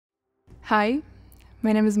Hi,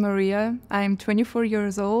 my name is Mariia. I'm 24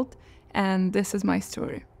 years old, and this is my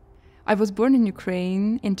story. I was born in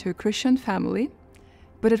Ukraine into a Christian family,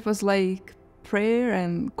 but it was like prayer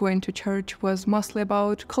and going to church was mostly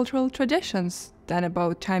about cultural traditions than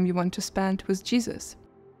about time you want to spend with Jesus.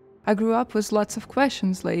 I grew up with lots of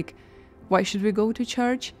questions like, why should we go to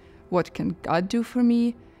church? What can God do for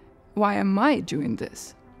me? Why am I doing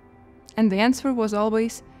this? And the answer was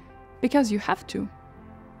always, because you have to.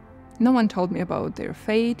 No one told me about their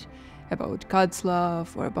faith, about God's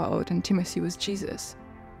love, or about intimacy with Jesus.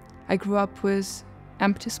 I grew up with an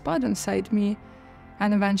empty spot inside me,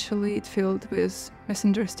 and eventually it filled with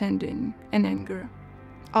misunderstanding and anger.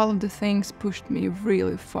 All of the things pushed me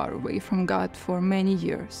really far away from God for many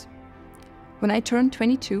years. When I turned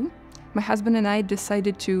 22, my husband and I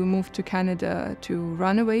decided to move to Canada to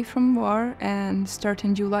run away from war and start a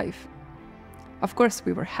new life. Of course,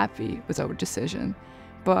 we were happy with our decision,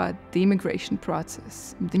 but the immigration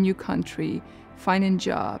process, the new country, finding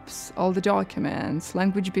jobs, all the documents,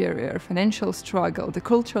 language barrier, financial struggle, the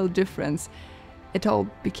cultural difference, it all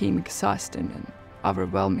became exhausting and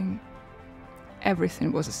overwhelming.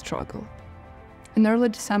 Everything was a struggle. In early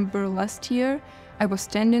December last year, I was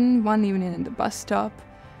standing one evening in the bus stop.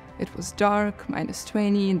 It was dark,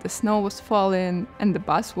 -20, and the snow was falling, and the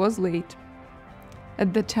bus was late.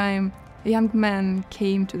 At that time, a young man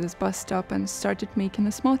came to this bus stop and started making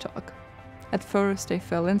a small talk. At first, I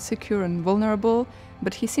felt insecure and vulnerable,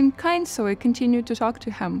 but he seemed kind, so I continued to talk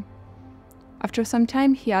to him. After some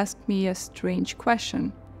time, he asked me a strange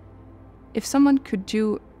question. If someone could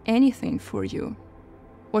do anything for you,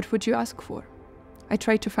 what would you ask for? I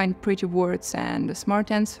tried to find pretty words and a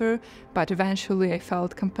smart answer, but eventually I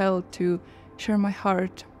felt compelled to share my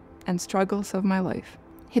heart and struggles of my life.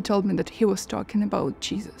 He told me that he was talking about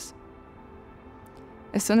Jesus.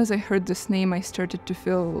 As soon as I heard this name, I started to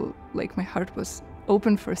feel like my heart was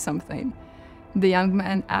open for something. The young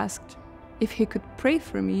man asked if he could pray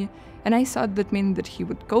for me, and I thought that meant that he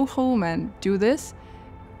would go home and do this,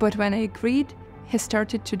 but when I agreed, he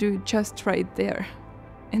started to do it just right there,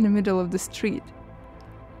 in the middle of the street.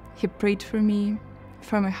 He prayed for me,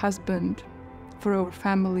 for my husband, for our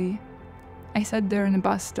family. I sat there in a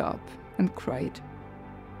bus stop and cried.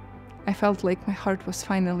 I felt like my heart was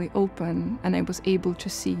finally open and I was able to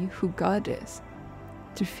see who God is,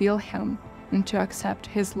 to feel Him and to accept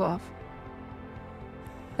His love.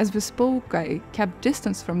 As we spoke, I kept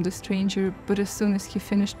distance from the stranger, but as soon as he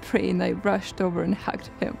finished praying, I rushed over and hugged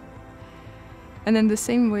him. And in the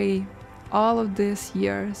same way, all of these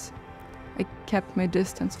years, I kept my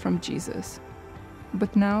distance from Jesus.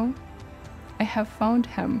 But now, I have found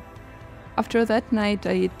Him. After that night,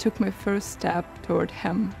 I took my first step toward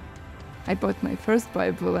Him. I bought my first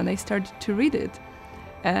Bible and I started to read it.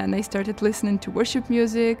 And I started listening to worship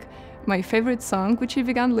music. My favorite song, which I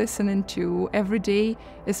began listening to every day,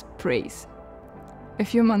 is Praise. A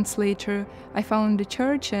few months later, I found a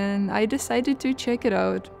church and I decided to check it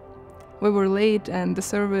out. We were late and the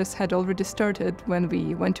service had already started when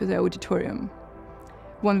we went to the auditorium.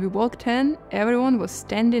 When we walked in, everyone was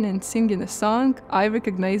standing and singing a song I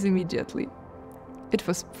recognized immediately. It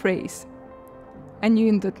was Praise. I knew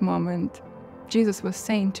in that moment, Jesus was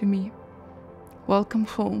saying to me, "Welcome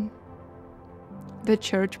home." The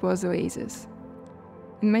church was Oasis.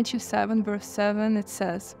 In Matthew 7, verse 7, it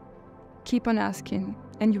says, "Keep on asking,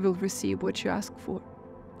 and you will receive what you ask for.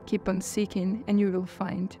 Keep on seeking, and you will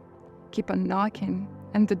find. Keep on knocking,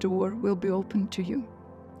 and the door will be opened to you."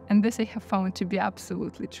 And this I have found to be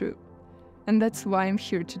absolutely true. And that's why I'm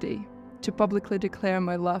here today, to publicly declare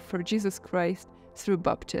my love for Jesus Christ through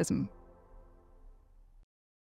baptism.